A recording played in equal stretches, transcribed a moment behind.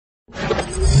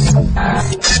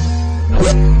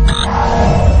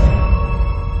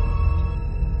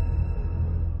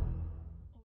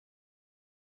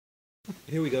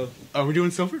Here we go. Are we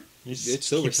doing silver? It's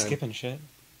silver keep time. skipping shit.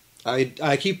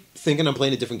 I keep thinking I'm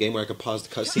playing a different game where I could pause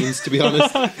the cutscenes, to be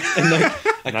honest. And like,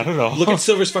 Not at all. look at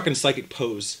Silver's fucking psychic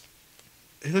pose.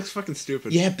 It looks fucking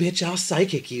stupid. Yeah, bitch, I'll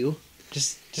psychic you.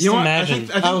 Just You know what?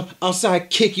 imagine. I think I'll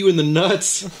kick you in the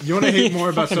nuts. you want to hate more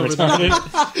about Fucking Silver than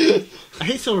retarded. I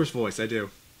hate Silver's voice. I do.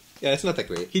 Yeah, it's not that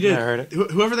great. He did. I heard it.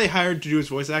 Whoever they hired to do his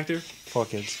voice actor. Poor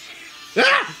kids.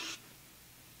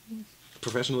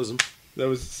 Professionalism. That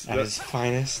was. At his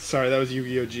finest. Sorry, that was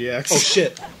Yu-Gi-Oh! GX. Oh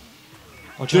shit.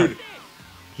 Oh, Dude.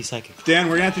 He's psychic. Dan,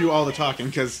 we're gonna have to do all the talking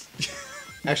because.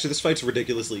 Actually, this fight's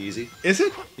ridiculously easy. Is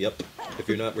it? Yep. If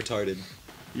you're not retarded.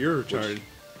 You're retarded.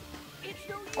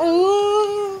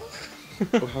 Oh.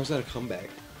 Oh, how's that a comeback?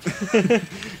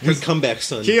 Good comeback,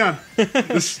 son. Keon,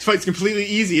 this fight's completely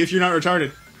easy if you're not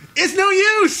retarded. It's no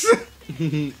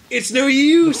use. It's no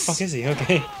use. Fuck is he?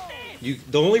 Okay.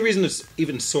 The only reason it's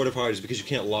even sort of hard is because you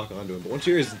can't lock onto him. But once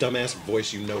you hear his dumbass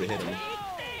voice, you know to hit him.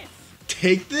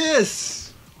 Take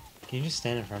this. Can you just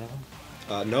stand in front of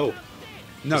him? No.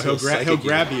 No, He'll he'll psychic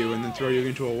grab you and then throw you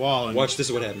into a wall. And Watch, this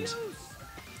is what happens.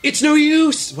 It's no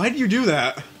use. Why do you do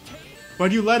that? Why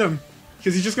do you let him?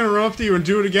 Because he's just gonna run up to you and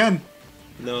do it again.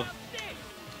 No.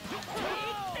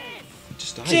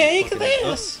 Just die. Take fucking-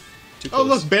 this. Too Oh,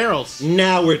 close. look, barrels.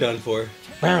 Now we're done for.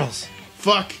 Barrels.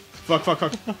 Fuck.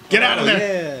 Get out of there.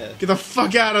 Yeah. Get the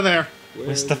fuck out of there. Where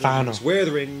With are the Stefano. rings? Where are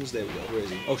the rings? There we go. Where is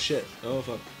he? Oh shit. Oh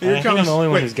fuck. Here I it think I'm comes. the only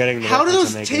one Wait, who's getting the how do reference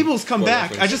those I'm making. tables come What back?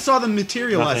 reference? I just saw them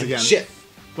materialize Nothing. again. Shit.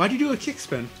 Why'd you do a kick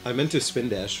spin? I meant to spin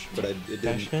dash, but it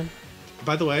didn't. Dashman?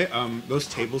 By the way, those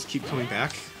tables keep coming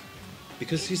back.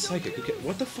 Because he's psychic. Okay,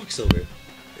 what the fuck, Silver?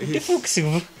 The fuck,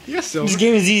 Silver? Yes, Silver. This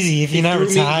game is easy if you're not He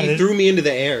retarded. threw me into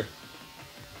the air.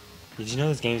 Did you know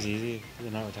this game's easy if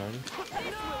you're not retarded?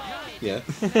 Yeah.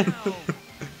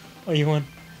 Oh, you won.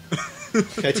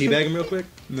 Can I teabag him real quick?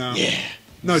 No. Yeah.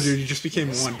 No, dude, you just became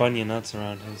one. Spun your nuts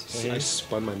around his I face.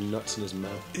 spun my nuts in his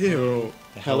mouth. Ew.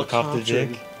 The helicopter Helicopter.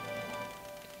 dick.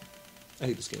 I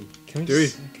hate this game. Can we Do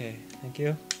just... Okay, thank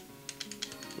you.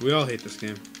 We all hate this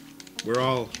game. We're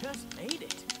all.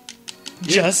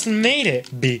 Just made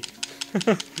it. B.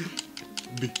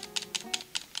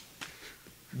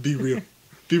 Be real.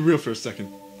 Be real for a second.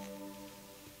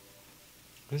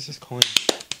 What is this coin?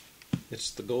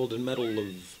 It's the golden medal of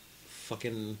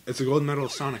fucking... It's a gold medal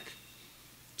of Sonic.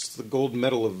 It's the gold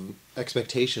medal of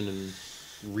expectation and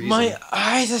reason. My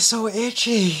eyes are so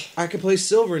itchy. I can play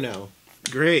Silver now.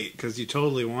 Great, because you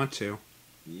totally want to.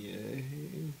 Yay.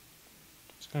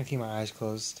 Just gonna keep my eyes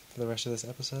closed for the rest of this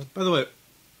episode. By the way,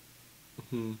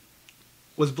 Hmm.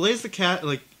 was Blaze the Cat,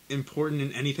 like, important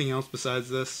in anything else besides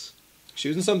this? She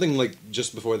was in something like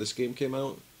just before this game came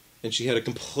out, and she had a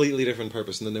completely different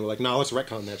purpose, and then they were like, nah, let's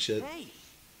retcon that shit.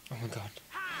 Oh my god.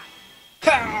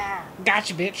 Ha!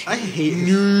 Gotcha, bitch. I hate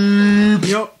noob.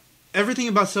 You know, everything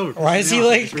about Silver. Why is he, No, I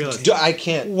like- just realized. I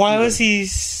can't. Why was he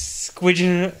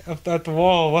squidging up at the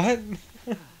wall? What?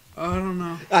 I don't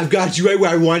know. I've got you right where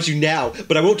I want you now,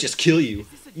 but I won't just kill you.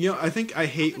 You know, I think I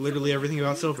hate literally everything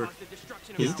about Silver.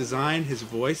 His design, his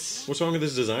voice. What's wrong with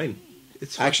this design?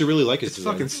 It's I actually really like his it's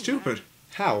design. fucking stupid.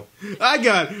 How? I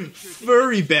got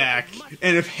furry back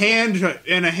and a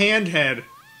hand head.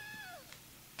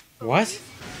 What?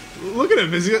 Look at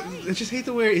him. I just hate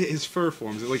the way his fur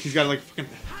forms. Like he's got like fucking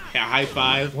a high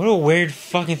five. What a weird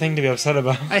fucking thing to be upset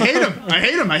about. I hate him. I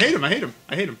hate him. I hate him. I hate him.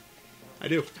 I hate him. I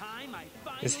do.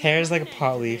 His hair is like a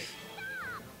pot leaf.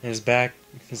 And his back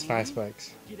is 5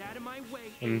 spikes.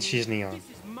 And she's neon.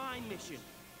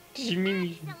 Does she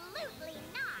mean...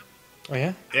 Oh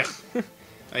yeah? Yeah.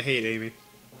 I hate Amy.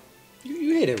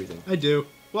 You hate everything. I do.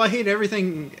 Well, I hate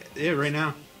everything. Yeah, right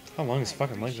now. How long his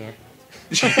fucking legs are.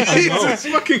 Jesus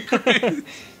fucking Christ.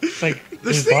 It's like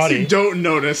There's his things body. you don't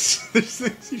notice. There's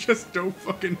things you just don't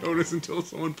fucking notice until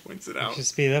someone points it out. Just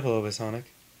speed it up a little bit, Sonic.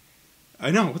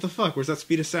 I know. What the fuck? Where's that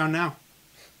speed of sound now?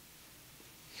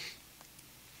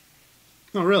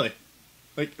 No, really.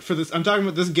 Like, for this, I'm talking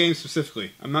about this game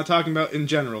specifically. I'm not talking about in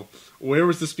general. Where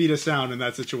was the speed of sound in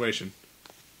that situation?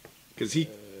 Because he...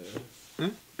 I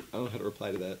don't know how to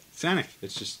reply to that. Sonic.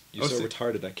 It's just, you're Oh, so so-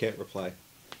 retarded, I can't reply.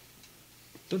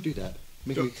 Don't do that.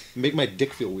 Make my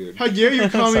dick feel weird. How dare you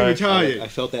call me Sorry. retarded? I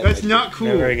felt that. That's in my not dick. cool.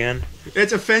 Never again.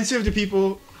 It's offensive to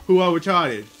people who are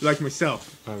retarded, like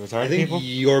myself. Retarded I think people?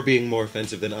 you're being more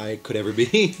offensive than I could ever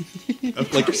be.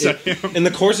 Of Like, course I am. in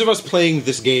the course of us playing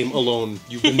this game alone,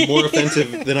 you've been more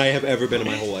offensive than I have ever been in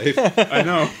my whole life. I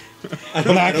know. Black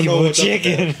don't know people, what's up with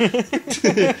chicken.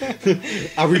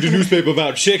 I read the newspaper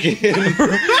about chicken.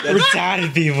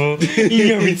 Retarded people.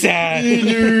 You're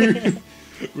retarded.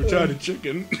 Retarded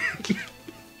chicken.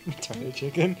 Retarded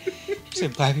chicken. You say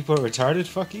black people are retarded?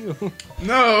 Fuck you.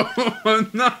 No, I'm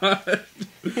not.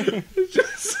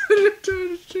 Just said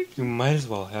retarded chicken. You might as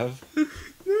well have.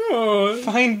 No.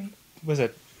 Find. Was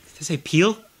it? Did they say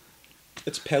peel?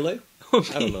 It's Pele? I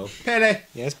don't know. Pele.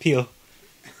 Yeah, it's peel.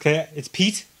 Okay, it's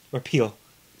Pete or peel?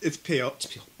 It's peel. It's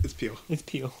Peel. It's peel. It's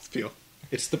peel. It's peel.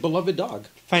 It's the beloved dog.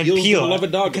 Find Peel's Peel. the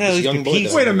beloved dog. Could of at this least young be boy. Pete.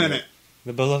 that's Wait a running minute.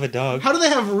 The beloved dog. How do they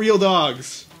have real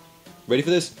dogs? Ready for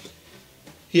this?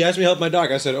 He asked me to help my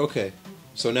dog. I said, okay.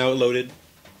 So now it loaded.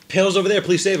 Pale's over there.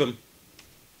 Please save him.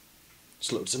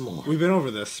 Just load some more. We've been over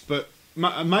this, but my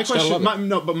gotta question.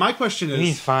 love My question What do you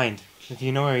mean is. find? If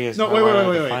you know where he is. No, why would I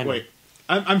wait. find him?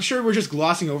 I'm sure we're just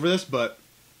glossing over this, but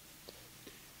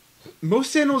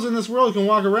most animals in this world can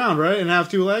walk around, right, and have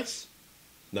two legs.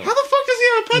 No. How the fuck does he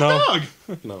have a pet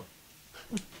No. dog? No.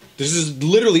 This is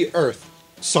literally Earth.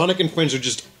 Sonic and friends are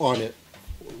just on it.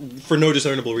 For no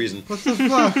discernible reason. What the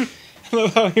fuck? I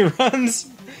love how he runs.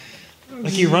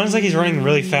 Like he runs like he's running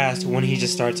really fast when he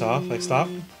just starts off. Like stop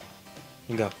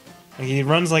and go. Like he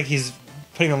runs like he's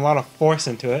putting a lot of force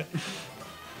into it.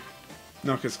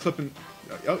 No, because clipping.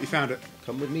 Oh, you found it.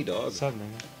 Come with me, dog. What's up, man?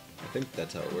 I think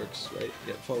that's how it works, right?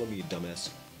 Yeah, follow me, you dumbass.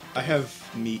 I have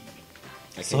meat.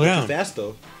 I can't Slow get down. too fast,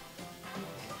 though.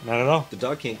 Not at all. The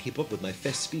dog can't keep up with my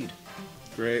fast speed.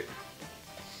 Great.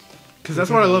 Because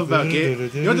that's what I love about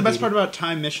games. You know what the best part about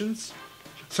time missions?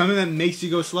 Something that makes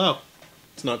you go slow.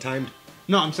 It's not timed.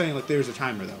 No, I'm saying like there's a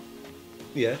timer though.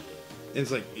 Yeah. And it's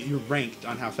like you're ranked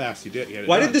on how fast you did get it.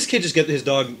 Why done. did this kid just get his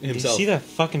dog Do you himself? see that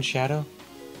fucking shadow?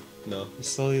 No. It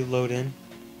slowly load in.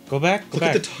 Go back. Go Look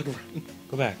back. at the dog run.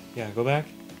 Go back. Yeah, go back.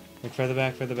 Like further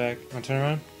back, further back. Now turn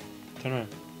around. Turn around.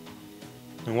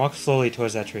 And walk slowly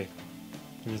towards that tree.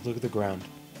 And just look at the ground.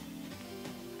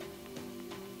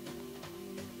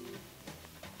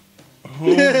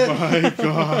 Oh my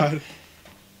god,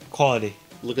 Quality.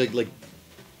 Look like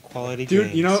Quality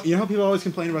dude! games. You know how people always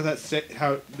complain about that.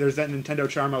 How there's that Nintendo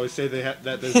charm. I always say they have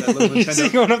that. There's that little You see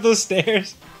Nintendo. going up those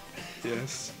stairs?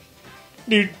 Yes.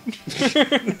 Dude.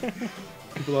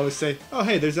 People always say, "Oh,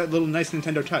 hey, there's that little nice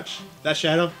Nintendo Touch. That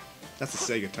shadow, that's a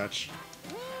Sega Touch."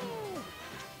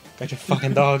 Got your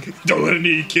fucking dog. Don't let it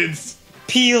eat, kids.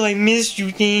 Peel, I missed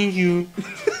you, thank you.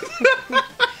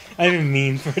 I didn't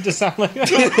mean for it to sound like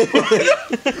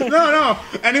that. No.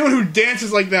 Anyone who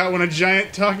dances like that when a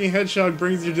giant talking hedgehog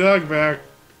brings your dog back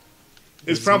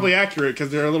is probably accurate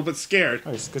because they're a little bit scared.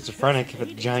 Oh, it's schizophrenic if a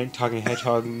giant talking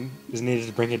hedgehog is needed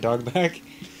to bring a dog back.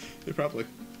 They probably.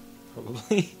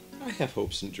 Probably. I have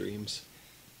hopes and dreams.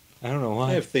 I don't know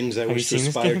why. I have things I Have wish you to seen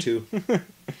this aspire game? to.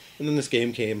 And then this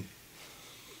game came.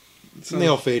 So And they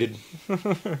all faded.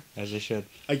 As they should.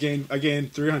 I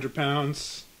gained 300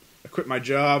 pounds. I quit my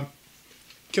job.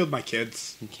 Killed my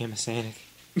kids. You became a Sanic.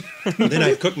 And then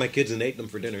I cooked my kids and ate them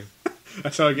for dinner.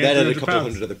 That's how I gained That added a 300 couple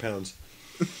pounds. hundred other pounds.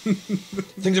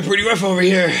 Things are pretty rough over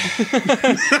here.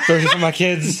 Sorry for my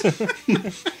kids.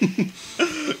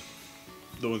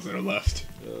 The ones that are left.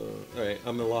 Alright,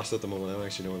 I'm lost at the moment. I don't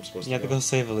actually know where I'm supposed You have to go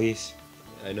save Elise.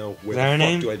 I know. Where Is the that her fuck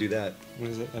name? do I do that? What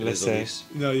is it? It is Elise.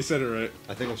 No, you said it right.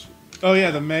 I think I'm... Oh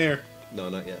yeah, the mayor. No,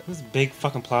 not yet. This big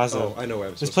fucking plaza. Oh, I know where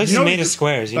I'm This supposed place You is know made what- of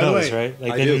squares. You by the know this, way, right?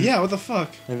 Like I they do. didn't- Yeah, what the fuck?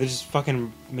 Like they just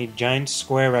fucking made giant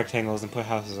square rectangles and put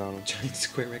houses on them. to. Giant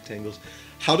square rectangles.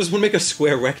 How does one make a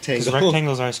square rectangle? Because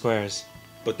rectangles are squares,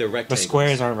 But they're but rectangles.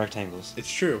 squares aren't rectangles.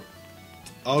 It's true.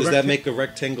 All Does recta- that make a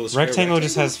rectangle a square Rectangle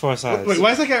just has four sides. Wait,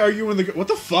 why is that guy arguing with the... What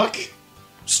the fuck?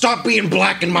 Stop being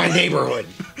black in my neighborhood!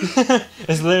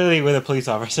 It's literally with a police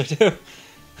officer too.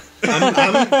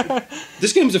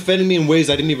 This game's offended me in ways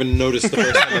I didn't even notice the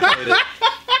first time I played it.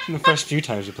 The first few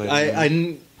times you played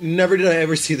it. Never did I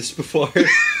ever see this before.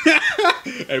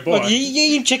 Hey, boy. Look, you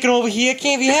eating chicken over here,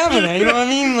 can't be having that. You know what I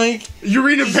mean? Like, You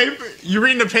reading the paper? You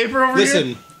reading the paper over here?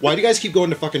 Listen, why do you guys keep going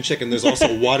to fucking chicken? There's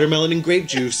also watermelon and grape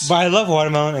juice. but I love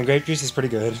watermelon and grape juice is pretty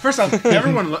good. First off,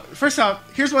 first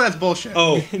off, here's why that's bullshit.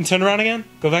 Oh, Turn around again.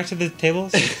 Go back to the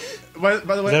tables. Is By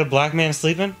the way, that a black man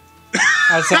sleeping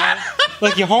outside?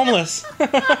 Like you're homeless. no.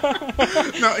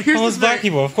 Here's Homeless the black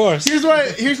thing. people, of course. Here's we're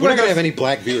why not gonna have any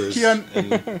black viewers. Keon-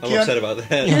 and I'm upset about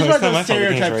that. Here's why It's not my those fault the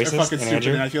game's stereotypes are racist fucking and stupid,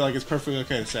 Andrew. and I feel like it's perfectly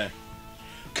okay to say.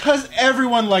 Because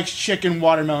everyone likes chicken,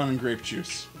 watermelon, and grape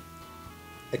juice.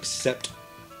 Except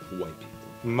white people.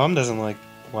 Mom doesn't like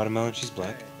watermelon. She's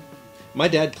black. My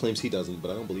dad claims he doesn't,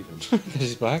 but I don't believe him. Because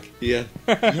she's black. Yeah,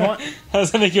 You know what? How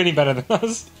does that make you any better than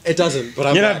us? it doesn't. But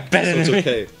I'm You're black, not better so it's than me.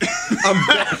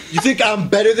 okay. You think I'm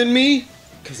better than me?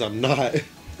 Because I'm not.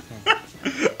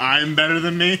 I'm better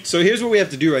than me. So here's what we have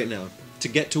to do right now to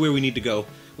get to where we need to go.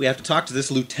 We have to talk to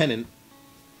this lieutenant.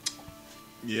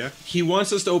 Yeah. He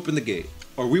wants us to open the gate,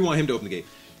 or we want him to open the gate.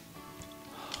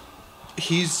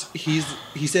 He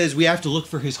says we have to look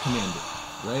for his commander,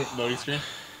 right? Loading screen.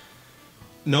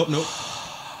 Nope.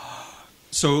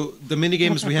 So the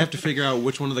minigame is we have to figure out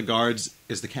which one of the guards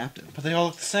is the captain. But they all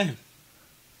look the same.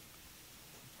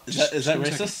 Is Just that one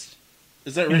racist?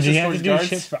 Is that Do you racist have to towards do guards?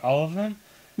 shit for all of them?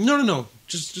 No.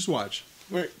 Just watch.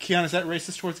 Wait, Keon, is that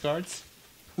racist towards guards?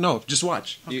 No, just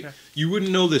watch. Okay. You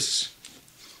wouldn't know this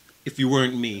if you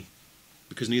weren't me,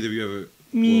 because neither of you ever.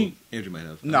 Me. Well, Andrew might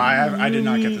have. No, I did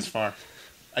not get this far.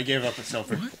 I gave up at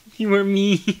Silver. You were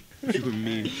me. You were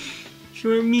me. You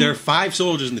were me. There are 5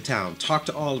 soldiers in the town. Talk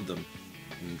to all of them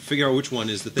and figure out which one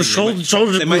is the thing.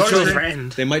 soldiers they might were your try-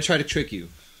 friend. They might try to trick you.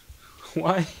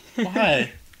 Why?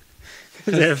 Why?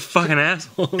 They're fucking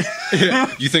assholes.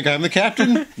 You think I'm the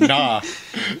captain? Nah.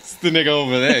 It's the nigga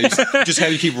over there. Just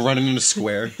have you keep running in a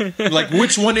square. Like,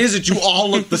 which one is it? You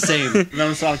all look the same. And then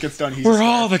when Sonic gets done, he's We're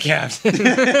all the captain.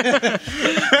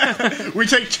 We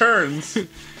take turns.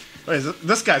 Wait,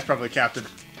 this guy's probably the captain.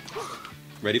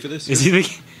 Ready for this? Is he the?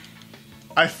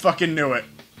 I fucking knew it.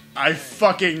 I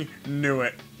fucking knew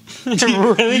it.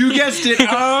 Really? You guessed it.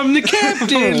 I'm the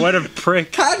captain. What a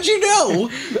prick. How'd you know?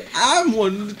 I'm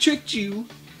one that tricked you.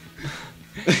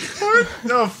 What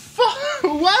the fuck?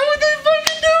 Why would they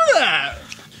fucking do that?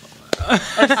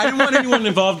 I didn't want anyone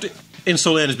involved in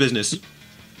Solana's business,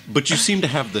 but you seem to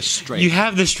have the strength. You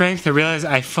have the strength to realize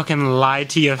I fucking lied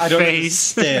to your I don't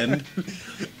face. understand.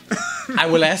 I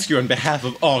will ask you on behalf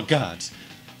of all gods.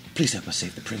 Please help us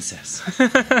save the princess.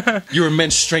 Your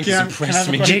immense strength Can I- has can I impressed have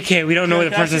a me. question? JK, we don't know where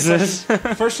the Can I ask princess you a is.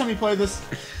 question? First time you played this,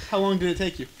 how long did it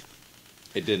take you?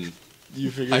 It didn't. You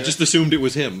figured I just assumed it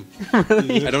was him. I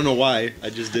don't know why. I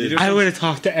just did. I would have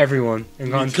talked to everyone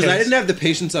and gone Because I kiss. didn't have the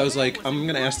patience. I was like, I'm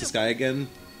gonna ask this guy again,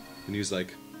 and he was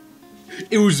like,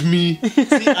 "It was me."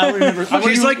 I would never.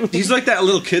 He's like that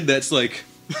little kid that's like,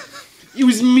 "It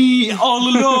was me all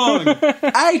along.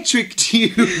 I tricked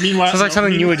you." Meanwhile, Sounds like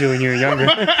something you would do when you were younger.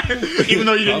 even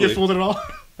though you didn't get Probably. fooled at all.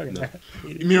 No.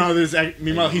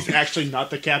 Meanwhile, he's actually not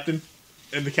the captain,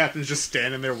 and the captain's just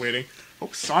standing there waiting.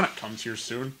 Hope Sonic comes here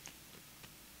soon,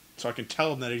 so I can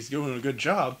tell him that he's doing a good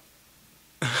job.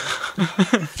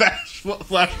 Flash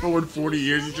forward 40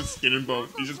 years, he's just skin and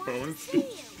bones. He's just bones.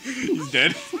 He's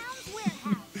dead.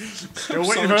 Still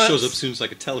waiting Sonic for shows up soon, so I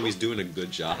could tell him he's doing a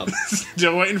good job.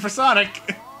 Still waiting for Sonic.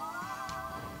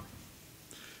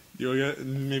 You'll get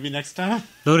maybe next time.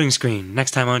 Loading screen.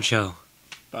 Next time on show.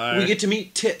 Bye. We get to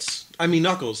meet Tits. I mean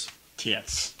Knuckles.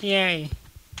 tits. Yay.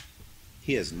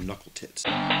 He has knuckle tits.